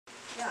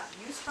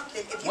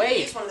If you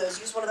use one of those,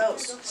 use one of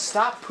those.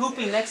 Stop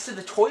pooping next to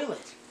the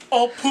toilet.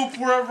 I'll poop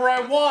wherever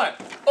I want.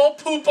 I'll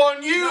poop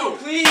on you. No,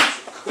 please.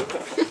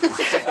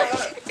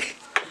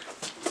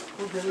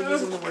 We're really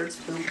using the words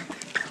poop.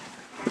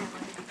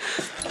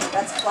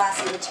 That's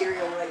classy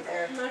material right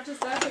there. Not just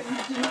that, but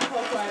you do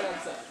poke right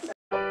outside.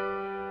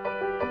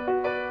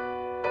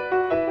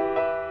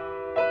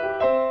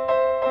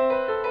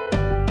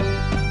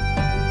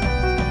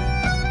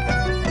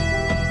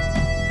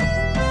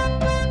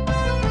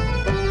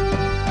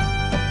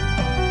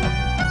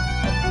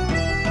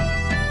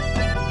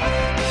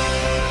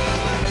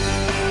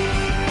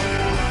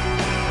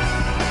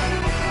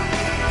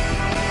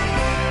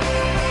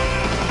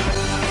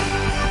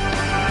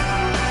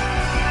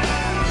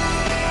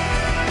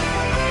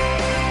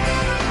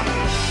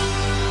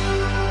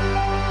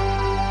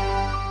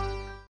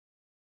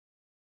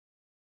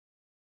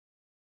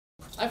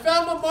 I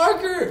found my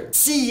marker!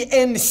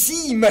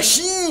 CNC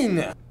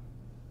machine!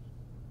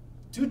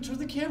 Dude, turn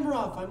the camera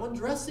off. I'm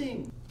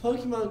undressing.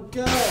 Pokemon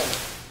Go!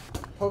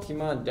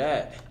 Pokemon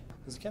dead.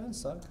 Does Kevin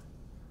suck?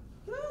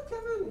 No,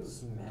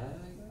 Kevin's mad,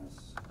 I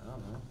guess. I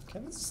don't know.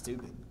 Kevin's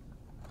stupid.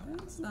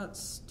 Kevin's not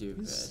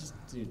stupid.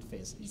 Dude,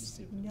 face it. He's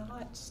stupid.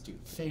 Not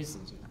stupid. Face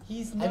it, dude.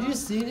 He's not. Have you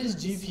seen his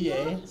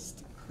GPA?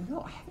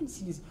 No, I haven't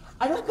seen his.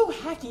 I don't go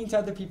hacking into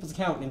other people's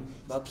account and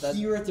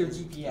peer at their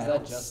GPA. Is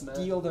that just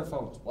steal their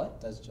phones. What?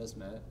 That's just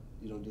Matt.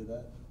 You don't do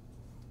that?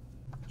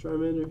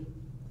 Charmander,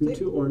 you're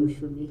too orange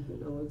for me.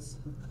 I know it's.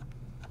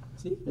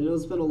 See? I know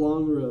it's been a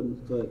long road,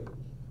 but.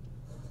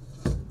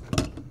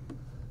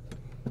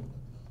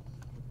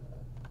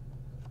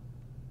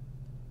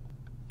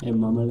 Hey,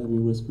 Mama, let me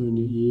whisper in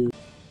your ear.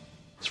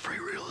 It's free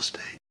real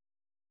estate.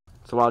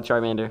 It's a wild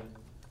Charmander.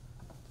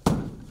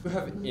 You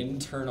have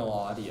internal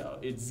audio.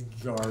 It's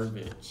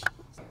garbage.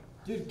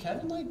 Dude,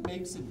 Kevin like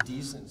makes it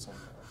decent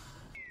sometimes.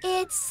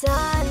 It's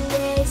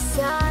Sunday,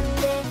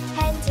 Sunday,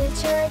 head to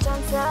church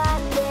on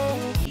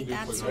Sunday.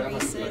 That's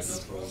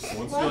racist.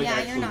 Well,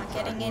 yeah, you're not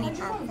getting any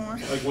popcorn.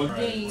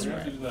 Game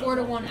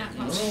 4-1 at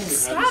most.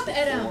 Stop,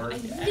 Edda!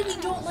 I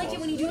really don't like it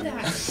when you do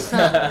that.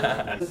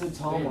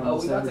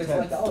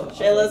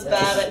 Shayla's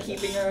bad at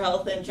keeping her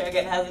health in check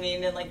and hasn't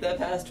eaten in like the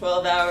past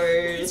 12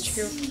 hours. It's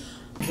true.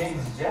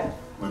 James Jeff.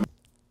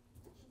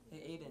 Hey,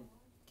 Aiden,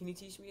 can you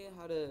teach me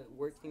how to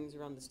work things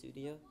around the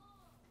studio?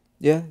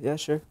 Yeah,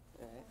 sure.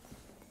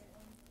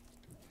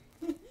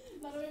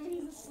 Not only when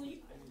he's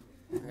asleep.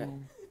 Okay.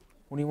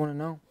 What do you want to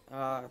know?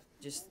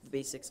 Just the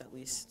basics at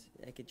least.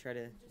 I could try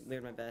to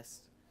learn my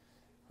best.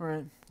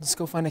 Alright, let's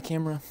go find a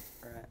camera.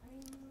 Alright.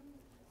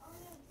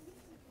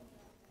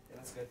 Yeah,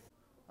 that's good.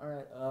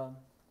 Alright,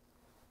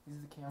 these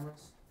are the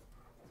cameras.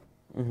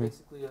 Mm-hmm.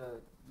 Basically,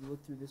 you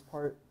look through this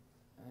part,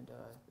 and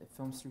it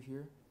films through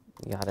here.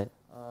 You got it.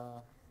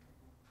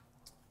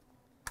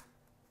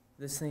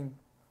 This thing,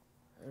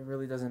 it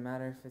really doesn't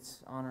matter if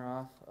it's on or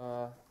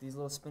off. These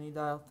little spinny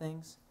dial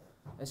things,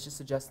 it's just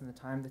adjusting the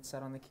time that's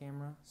set on the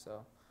camera.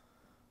 So,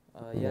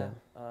 yeah.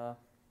 I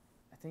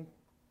think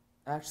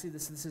actually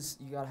this is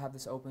you gotta have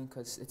this open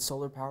because it's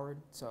solar powered.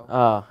 So.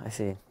 Oh, I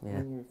see. Yeah.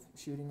 When you're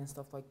shooting and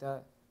stuff like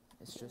that,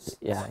 it's just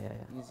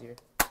easier.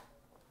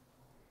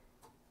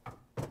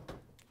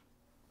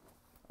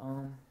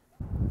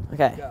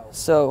 Okay. Go.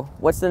 So,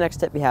 what's the next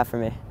tip you have for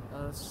me?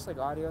 It's just like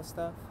audio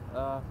stuff.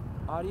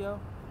 Audio,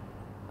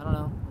 I don't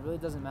know. It really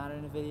doesn't matter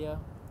in a video.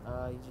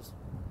 You just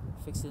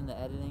fix it in the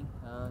editing.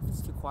 If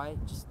it's too quiet,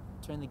 just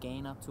turn the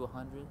gain up to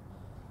 100.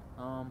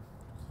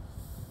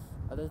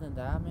 Other than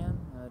that, man,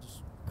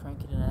 just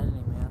crank it in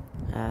editing, man.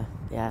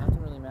 Yeah.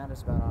 Nothing really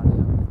matters about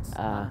audio. It's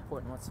not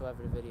important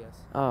whatsoever to videos.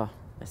 Oh,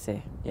 I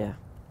see. Yeah.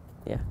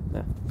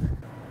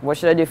 What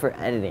should I do for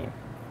editing?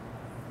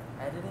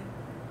 Editing?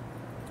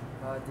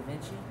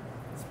 DaVinci.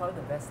 It's probably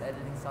the best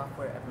editing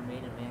software ever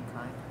made in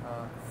mankind.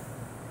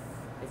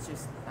 It's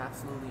just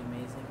absolutely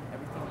amazing.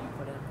 Everything you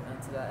put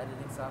into that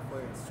editing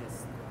software,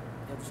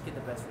 you'll just get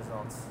the best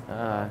results.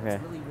 Okay.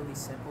 It's really, really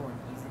simple and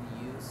easy to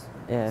use.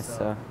 Yeah,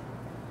 so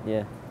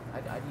yeah.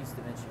 I'd use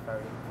DaVinci if I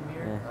were you.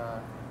 Premiere,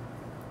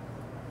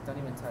 don't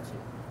even touch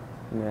it.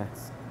 Yeah.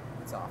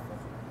 It's awful.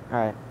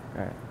 Alright.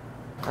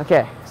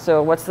 Okay,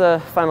 so what's the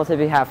final tip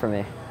you have for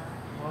me?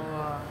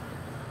 Well,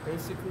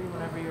 basically,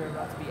 whenever you're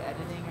about to be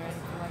editing or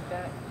anything like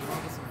that, you want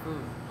to get some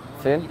food. You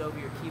want Food? to eat over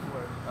your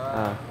keyboard.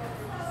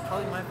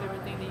 Probably my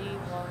favorite thing to eat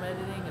while I'm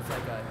editing is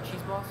like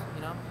cheese balls,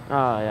 you know?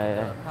 Oh,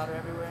 yeah. Powder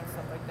everywhere and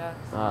stuff like that.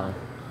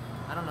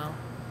 I don't know.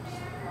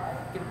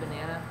 Get a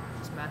banana,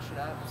 just mash it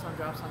up. If something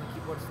drops on the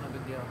keyboard, it's no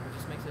big deal. It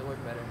just makes it work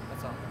better.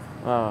 That's all.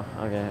 Oh,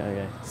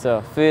 okay.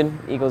 So food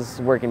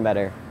equals working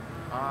better.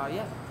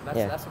 Yeah.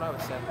 That's what I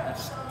would say. You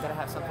just gotta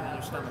have something in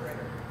your stomach.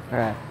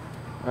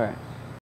 Alright.